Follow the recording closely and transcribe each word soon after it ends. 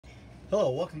Hello,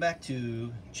 welcome back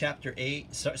to Chapter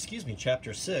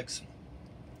 6.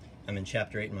 I'm in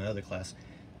Chapter 8 in my other class.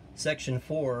 Section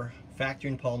 4,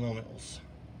 Factoring Polynomials.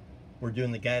 We're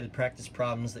doing the guided practice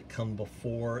problems that come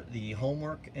before the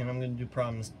homework, and I'm going to do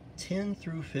problems 10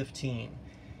 through 15.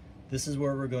 This is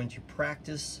where we're going to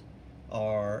practice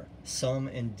our sum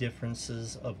and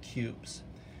differences of cubes.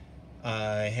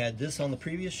 I had this on the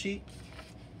previous sheet,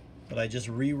 but I just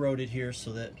rewrote it here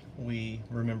so that we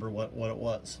remember what it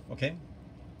was, okay?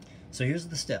 So here's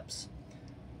the steps.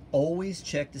 Always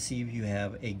check to see if you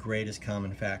have a greatest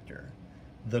common factor.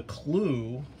 The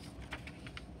clue,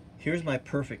 here's my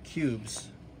perfect cubes.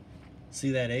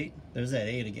 See that 8? There's that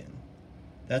 8 again.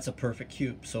 That's a perfect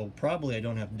cube, so probably I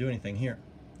don't have to do anything here.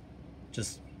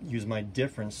 Just use my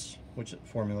difference, which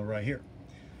formula right here.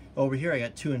 Over here I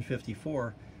got 2 and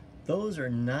 54. Those are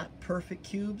not perfect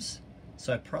cubes,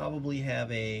 so I probably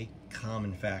have a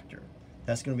common factor.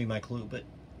 That's going to be my clue, but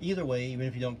either way, even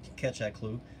if you don't catch that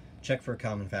clue, check for a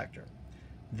common factor.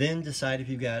 Then decide if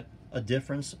you've got a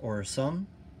difference or a sum.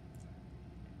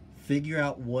 Figure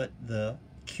out what the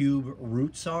cube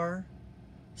roots are.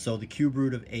 So the cube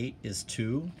root of 8 is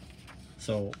 2.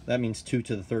 So that means 2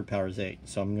 to the third power is 8.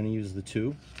 So I'm going to use the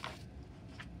 2.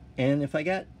 And if I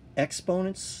got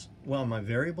exponents, well, my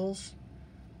variables,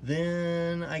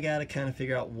 then I got to kind of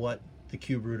figure out what the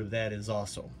cube root of that is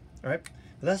also. All right,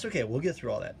 but that's okay. We'll get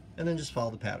through all that, and then just follow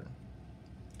the pattern.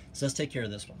 So let's take care of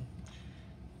this one.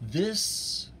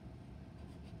 This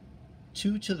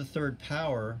 2 to the third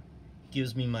power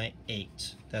gives me my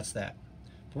 8. That's that.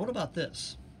 But what about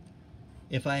this?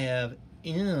 If I have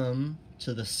m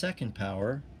to the second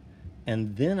power,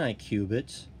 and then I cube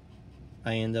it,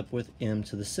 I end up with m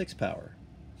to the sixth power.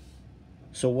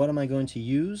 So what am I going to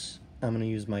use? I'm going to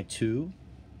use my 2,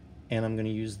 and I'm going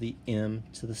to use the m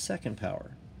to the second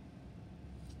power.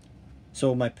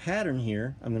 So my pattern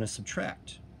here, I'm going to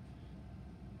subtract.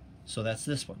 So that's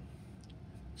this one.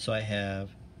 So I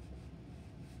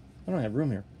don't have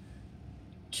room here.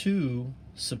 2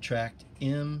 subtract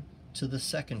m to the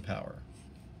second power.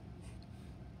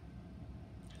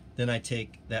 Then I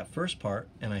take that first part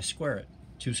and I square it.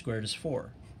 2 squared is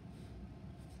 4.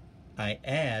 I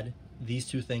add these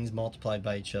two things multiplied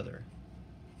by each other.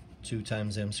 2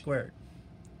 times m squared.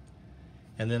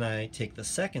 And then I take the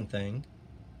second thing,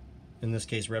 in this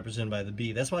case represented by the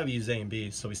b. That's why we use a and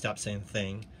b, so we stop saying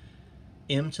thing.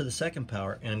 M to the second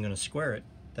power, and I'm going to square it.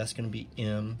 That's going to be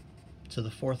m to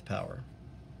the fourth power.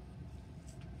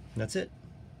 And that's it.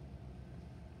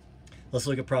 Let's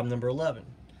look at problem number 11.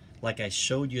 Like I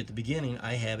showed you at the beginning,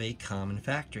 I have a common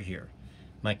factor here.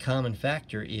 My common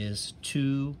factor is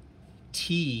 2t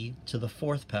to the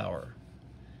fourth power.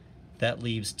 That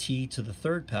leaves t to the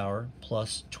third power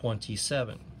plus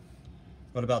 27.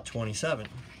 What about 27?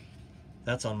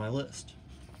 That's on my list.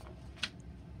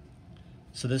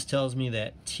 So this tells me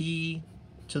that t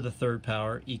to the third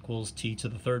power equals t to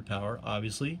the third power,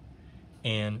 obviously,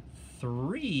 and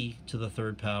 3 to the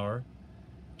third power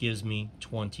gives me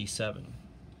 27.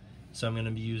 So I'm going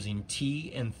to be using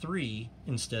t and 3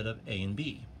 instead of a and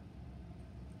b.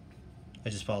 I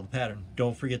just followed the pattern.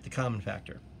 Don't forget the common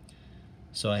factor.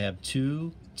 So I have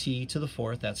 2t to the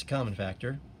fourth, that's a common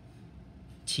factor,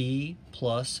 t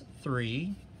plus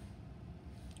 3,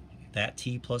 that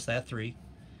t plus that 3,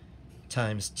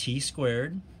 times t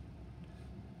squared,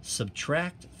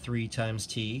 subtract 3 times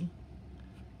t,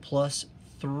 plus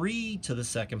 3 to the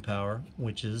second power,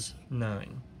 which is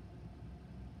 9.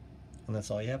 And that's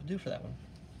all you have to do for that one.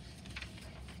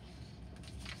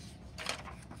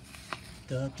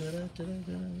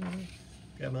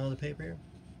 Grab my other paper here.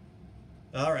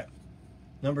 All right,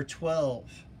 number 12.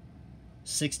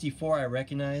 64 I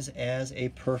recognize as a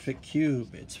perfect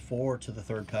cube. It's 4 to the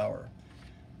third power.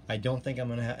 I don't think I'm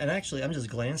going to have, and actually I'm just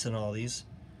glancing at all these.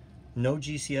 No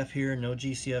GCF here, no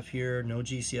GCF here, no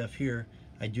GCF here.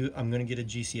 I'm going to get a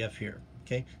GCF here.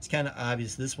 Okay, it's kind of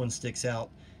obvious this one sticks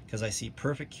out because I see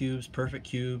perfect cubes, perfect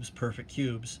cubes, perfect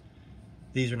cubes.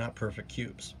 These are not perfect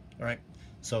cubes. All right,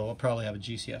 so I'll probably have a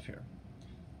GCF here.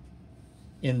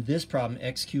 In this problem,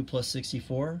 x cubed plus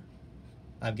 64,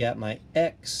 I've got my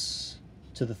x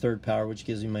to the third power, which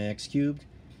gives me my x cubed,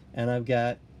 and I've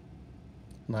got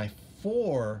my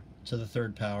 4 to the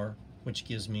third power, which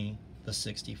gives me the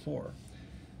 64.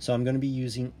 So I'm going to be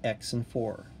using x and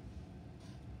 4.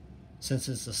 Since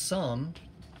it's a sum,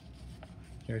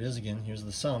 here it is again, here's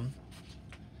the sum,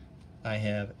 I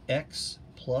have x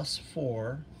plus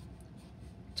 4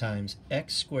 times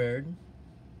x squared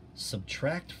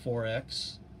subtract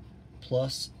 4x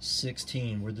plus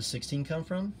 16. Where'd the 16 come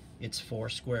from? It's 4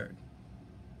 squared.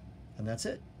 And that's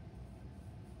it.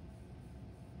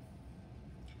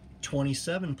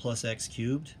 27 plus x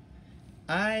cubed.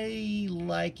 I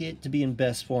like it to be in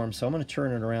best form, so I'm going to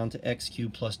turn it around to x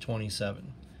cubed plus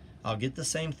 27. I'll get the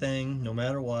same thing no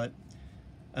matter what.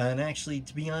 And actually,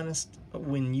 to be honest,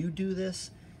 when you do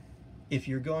this, if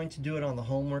you're going to do it on the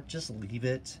homework, just leave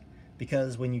it.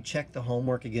 Because when you check the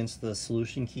homework against the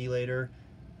solution key later,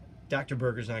 Dr.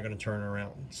 Berger's not going to turn it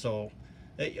around. So,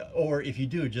 or if you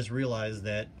do, just realize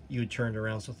that you had turned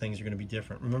around, so things are going to be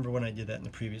different. Remember when I did that in the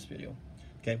previous video.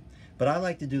 Okay, but I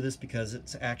like to do this because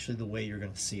it's actually the way you're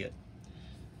going to see it.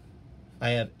 I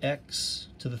have x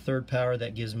to the third power.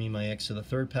 That gives me my x to the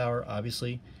third power,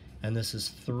 obviously. And this is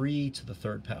 3 to the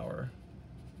third power.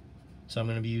 So I'm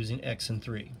going to be using x and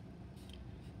 3.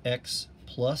 X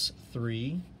plus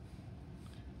 3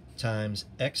 times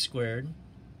x squared,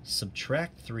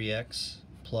 subtract 3x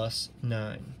plus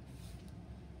 9.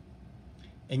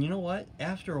 And you know what?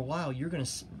 After a while, you're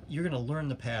gonna learn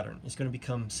the pattern. It's going to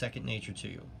become second nature to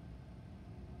you.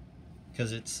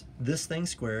 Because it's this thing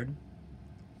squared,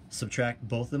 subtract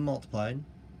both of them multiplied,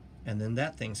 and then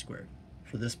that thing squared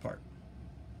for this part.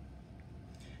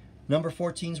 Number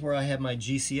 14 is where I have my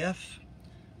GCF.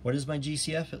 What is my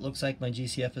GCF? It looks like my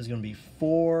GCF is going to be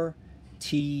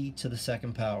 4t to the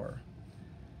second power.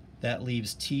 That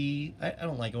leaves t. I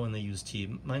don't like when they use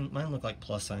t. Mine look like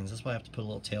plus signs. That's why I have to put a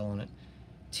little tail on it.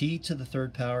 T to the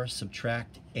third power,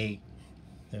 subtract 8.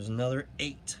 There's another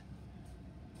 8.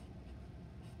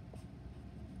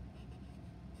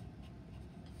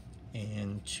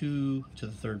 And 2 to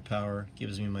the third power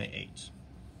gives me my 8.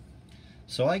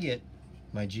 So I get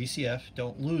my GCF,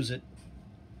 don't lose it,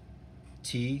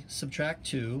 t subtract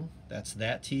 2, that's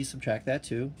that t, subtract that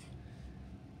 2,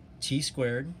 t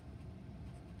squared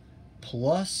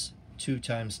plus 2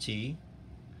 times t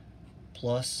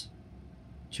plus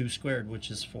 2 squared,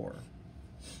 which is 4.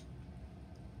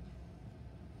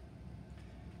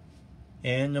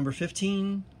 And number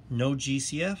 15, no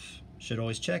GCF, should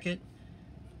always check it.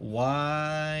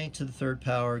 Y to the third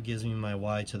power gives me my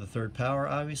y to the third power,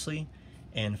 obviously.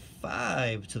 And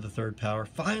 5 to the third power,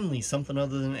 finally something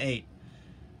other than 8,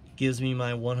 gives me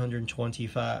my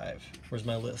 125. Where's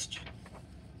my list?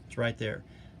 It's right there.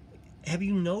 Have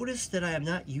you noticed that I have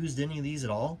not used any of these at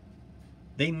all?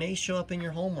 They may show up in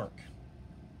your homework.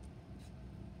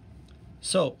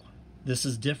 So this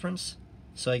is difference.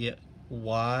 So I get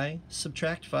y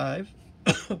subtract 5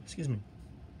 excuse me,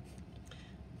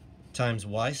 times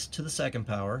y to the second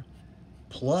power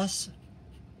plus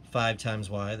 5 times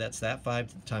y, that's that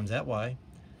 5 times that y,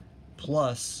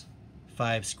 plus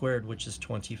 5 squared, which is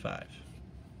 25.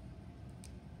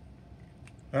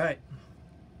 All right,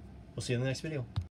 we'll see you in the next video.